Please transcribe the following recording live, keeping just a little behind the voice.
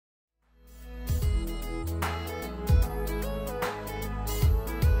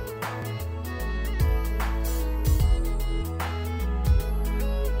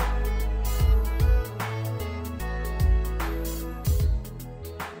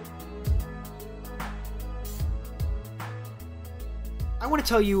I want to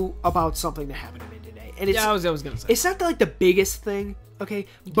tell you about something that happened to me today. And it's, I was gonna say. It's not like the biggest thing, okay?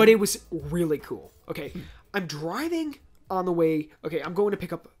 But it was really cool. Okay, I'm driving on the way. Okay, I'm going to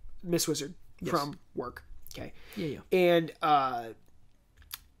pick up Miss Wizard from work. Okay. Yeah. And I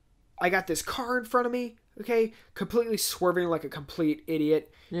got this car in front of me. Okay, completely swerving like a complete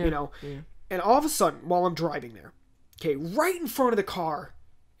idiot. Yeah. You know. Yeah. And all of a sudden, while I'm driving there, okay, right in front of the car,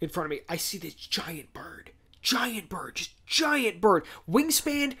 in front of me, I see this giant bird. Giant bird. Just giant bird.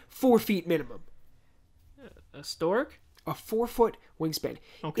 Wingspan, 4 feet minimum. A stork? A 4-foot wingspan.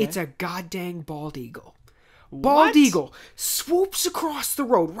 Okay. It's a goddamn bald eagle. Bald eagle swoops across the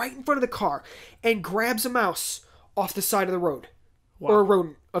road right in front of the car and grabs a mouse off the side of the road. Wow. Or a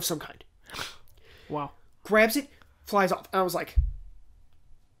rodent of some kind. Wow. Grabs it, flies off. And I was like,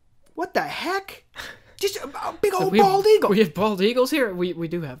 what the heck? Just a big old bald eagle. We have bald eagles here? We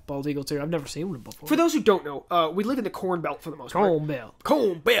do have bald eagles here. I've never seen one before. For those who don't know, we live in the Corn Belt for the most part.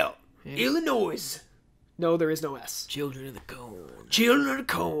 Corn Belt. Yeah. Illinois. No, there is no S. Children of the Corn. Children of the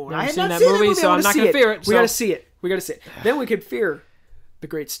Corn. I have not seen that movie, so I'm not going to fear it. We got to see it. We got to see it. Then we could fear the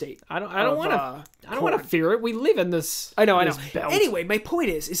great state. I don't want to fear it. We live in this. I know. Belt. Anyway, my point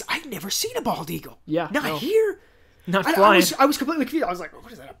is I've never seen a bald eagle. Yeah. Not here. Not flying. I was completely confused. I was like,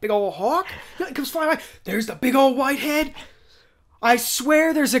 what is that, a big old hawk? It comes flying by. There's the big old white head. I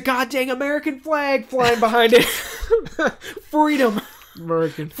swear there's a goddamn American flag flying behind it. Freedom.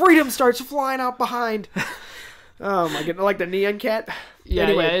 Freedom starts flying out behind. Oh my goodness, like the neon cat. Yeah,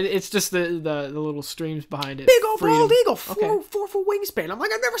 anyway, it's just the little streams behind it. Big old bald eagle, 4-foot wingspan. I'm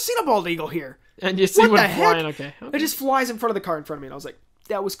like, I've never seen a bald eagle here. And you see one flying, okay. It just flies in front of the car in front of me, and I was like,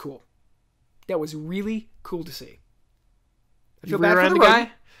 that was cool. That was really cool to see. I feel bad for the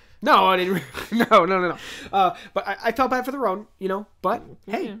guy. No, I didn't. No. But I felt bad for the rodent, you know. But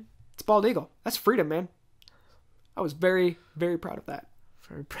hey, it's bald eagle. That's freedom, man. I was very, very proud of that.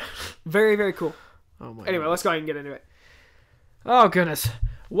 Very proud. Very, very cool. Oh my. Anyway, let's go ahead and get into it. Oh goodness,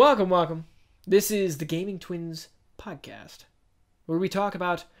 welcome. This is the Gaming Twins podcast, where we talk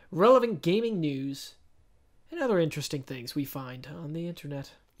about relevant gaming news and other interesting things we find on the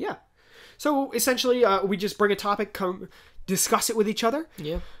internet. Yeah. So essentially, we just bring a topic, discuss it with each other.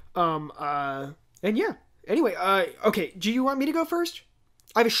 Yeah. And yeah. Anyway, okay. Do you want me to go first?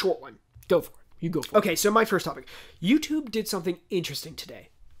 I have a short one. Go for it. You go for it. Okay, so my first topic. YouTube did something interesting today.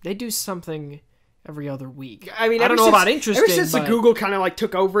 They do something every other week. I mean, I don't know about interesting. Ever since the Google kind of like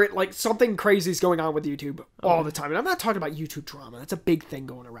took over it, like something crazy is going on with YouTube all the time. And I'm not talking about YouTube drama. That's a big thing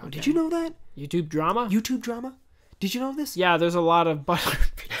going around. Okay. Did you know that? YouTube drama? YouTube drama? Did you know this? Yeah, there's a lot of butter.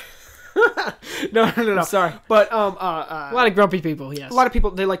 No. Sorry. But a lot of grumpy people, yes. A lot of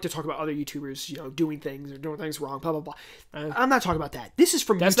people, they like to talk about other YouTubers, you know, doing things or doing things wrong, blah, blah, blah. I'm not talking about that. This is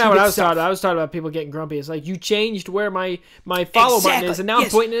from That's YouTube not what itself. I was talking about. I was talking about people getting grumpy. It's like, you changed where my follow button is, and now I'm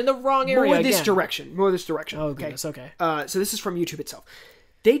pointing in the wrong area More this direction. Oh, goodness, okay. So this is from YouTube itself.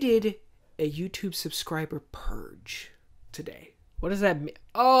 They did a YouTube subscriber purge today. What does that mean?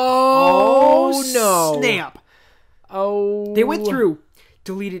 Oh no. Snap. Oh. They went through,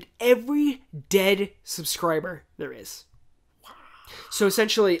 deleted every dead subscriber there is. Wow. So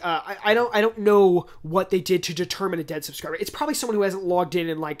essentially, I don't know what they did to determine a dead subscriber. It's probably someone who hasn't logged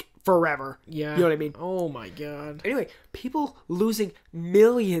in like forever. Yeah. You know what I mean? Oh my god. Anyway, people losing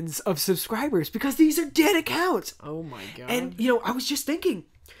millions of subscribers because these are dead accounts. Oh my god. And, you know, I was just thinking,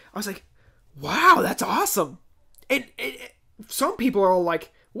 I was like, wow, that's awesome. And some people are all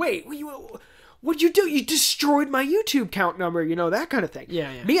like, wait, what'd you do? You destroyed my YouTube count number, you know, that kind of thing.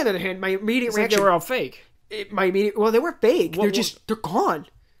 Yeah. Me, on the other hand, my immediate reaction... They were all fake. They weren't fake. They're gone.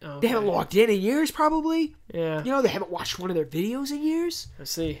 Okay. They haven't logged in years, probably. Yeah. You know, they haven't watched one of their videos in years. I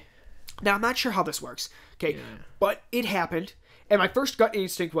see. Now, I'm not sure how this works. Okay. Yeah. But it happened. And my first gut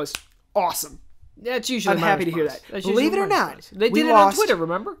instinct was, awesome. That's usually I'm happy to hear that. Believe it or not. They did it on Twitter,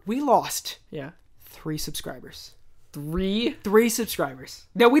 remember? We lost. Yeah. 3 subscribers. 3 subscribers.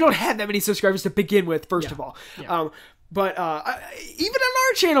 Now, we don't have that many subscribers to begin with, first of all. Yeah. But even on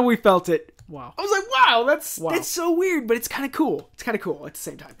our channel, we felt it. Wow. I was like, wow, that's so weird, but it's kind of cool. It's kind of cool at the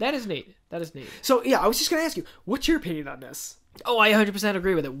same time. That is neat. So, yeah, I was just going to ask you, what's your opinion on this? Oh, I 100%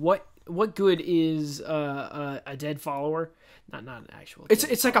 agree with it. What good is a dead follower? Not an actual.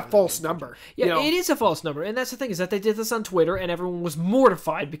 It's like a false number. Yeah, you know? It is a false number, and that's the thing is that they did this on Twitter, and everyone was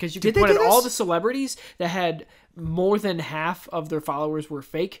mortified because you could point out all the celebrities that had more than half of their followers were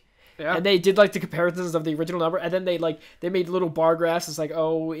fake, Yeah. And they did like the comparisons of the original number, and then they made little bar graphs. It's like,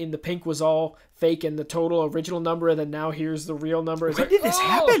 oh, in the pink was all fake and the total original number, and then now here's the real number. It's when like, did this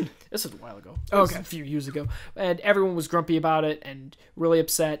happen? This was a while ago. Okay. A few years ago. And everyone was grumpy about it and really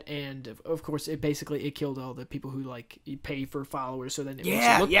upset, and of course it killed all the people who like pay for followers, so then it makes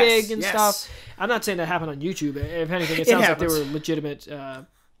it look big and stuff. I'm not saying that happened on YouTube. If anything, it sounds like they were legitimate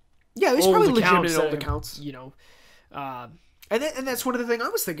there's probably legitimate old accounts. You know. And that's one of the things I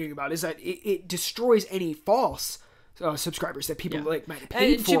was thinking about, is that it destroys any false subscribers that people like might have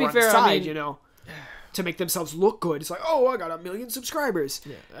paid for on the side, you know, to make themselves look good. It's like, oh, I got 1 million subscribers.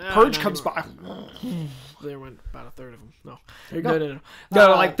 Yeah. Purge comes by. There went about a third of them. No, there you go. No,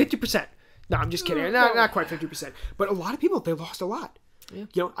 like 50%. No, I'm just kidding. Not quite 50%, but a lot of people, they lost a lot. Yeah.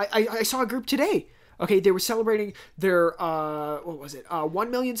 You know, I saw a group today. Okay, they were celebrating their, what was it?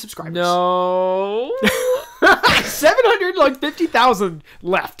 1 million subscribers. No. 750,000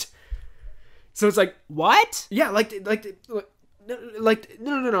 left. So it's like, what? Yeah,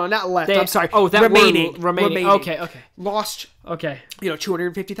 no, not left. I'm sorry. Oh, that remaining. Okay. Lost. Okay.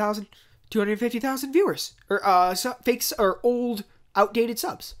 250,000 viewers or fakes or old outdated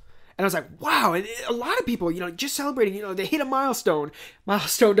subs. And I was like, wow. And a lot of people, just celebrating, they hit a milestone.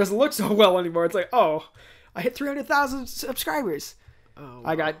 Milestone doesn't look so well anymore. It's like, oh, I hit 300,000 subscribers. Oh, wow.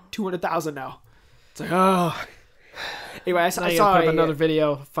 I got 200,000 now. It's like, oh. Anyway, I saw put up another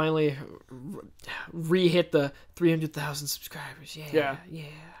video. Finally, re-hit the 300,000 subscribers. Yeah.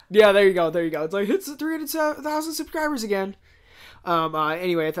 There you go. It's like hits the 300,000 subscribers again.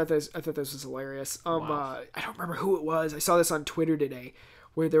 Anyway, I thought this was hilarious. Wow. I don't remember who it was. I saw this on Twitter today,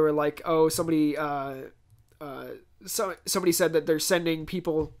 where they were like, oh, somebody said that they're sending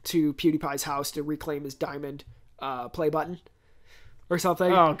people to PewDiePie's house to reclaim his diamond play button or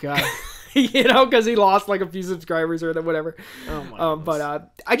something. Oh god. Because he lost like a few subscribers or whatever. Oh my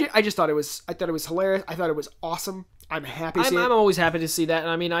but I just thought it was hilarious. I thought it was awesome. I'm happy. I'm always happy to see that.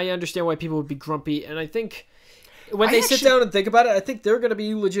 And I mean, I understand why people would be grumpy, and I think when they sit down and think about it, I think they're going to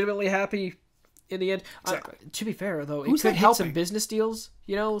be legitimately happy in the end. Exactly. To be fair, though, it could help some business deals.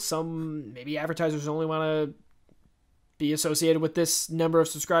 Some maybe advertisers only want to be associated with this number of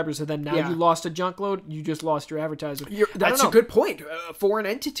subscribers, and then now you lost a junk load, you just lost your advertiser. That's a good point. Foreign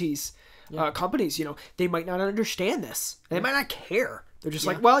entities, companies, they might not understand this. They might not care. They're just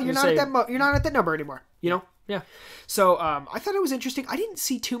like, well, you're not at that number anymore. Yeah. So I thought it was interesting. I didn't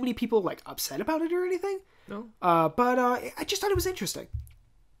see too many people like upset about it or anything. No. But I just thought it was interesting.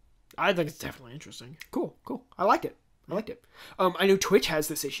 I think it's definitely interesting. Cool. I liked it. I know Twitch has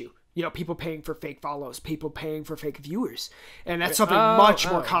this issue. People paying for fake follows, people paying for fake viewers. And that's something much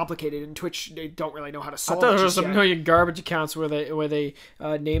more complicated. And Twitch, they don't really know how to solve it. I thought there was a million garbage accounts where they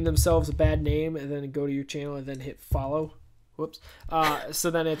name themselves a bad name and then go to your channel and then hit follow. Whoops. So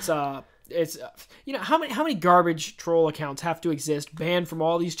then it's how many garbage troll accounts have to exist, banned from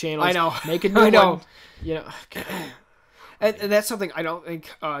all these channels. I know. Make a new one. And that's something I don't think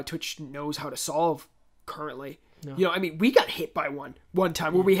Twitch knows how to solve currently. No. I mean, we got hit by one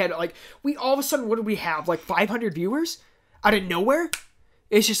time where we had all of a sudden, what did we have? 500 viewers out of nowhere?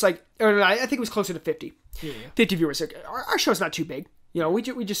 It's just I think it was closer to 50. Yeah. 50 viewers. Our show's not too big.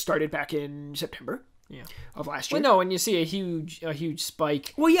 We just started back in September. Yeah. Of last year. Well, no, when you see a huge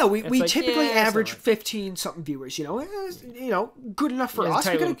spike. Well, yeah, we typically average 15 something viewers. Good enough for us.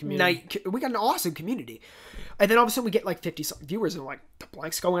 We got an awesome community, and then all of a sudden we get 50 something viewers, and the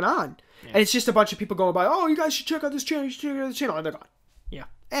blank's going on, and it's just a bunch of people going by. Oh, you guys should check out this channel. You should check out this channel, and they're gone. Yeah,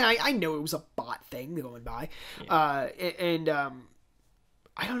 and I know it was a bot thing going by, I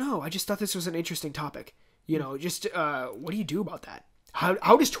don't know. I just thought this was an interesting topic. What do you do about that?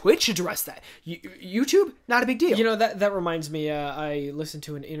 How does Twitch address that? YouTube, not a big deal. That reminds me. I listened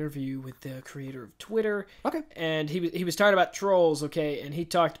to an interview with the creator of Twitter. Okay, and he was talking about trolls. Okay, and he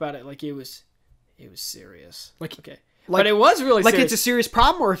talked about it like it was serious. But it was really serious. It's a serious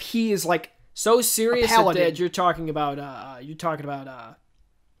problem, or if he is so serious that you're talking about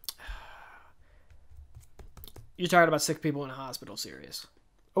sick people in a hospital. Serious.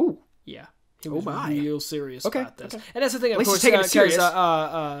 Oh yeah. He was real serious about this. Okay. And that's the thing, of course,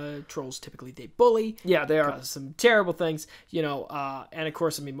 trolls typically, they bully. Yeah, they are. Cause some terrible things, and of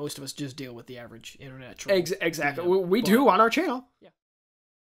course, most of us just deal with the average internet troll. Exactly. We do on our channel. Yeah.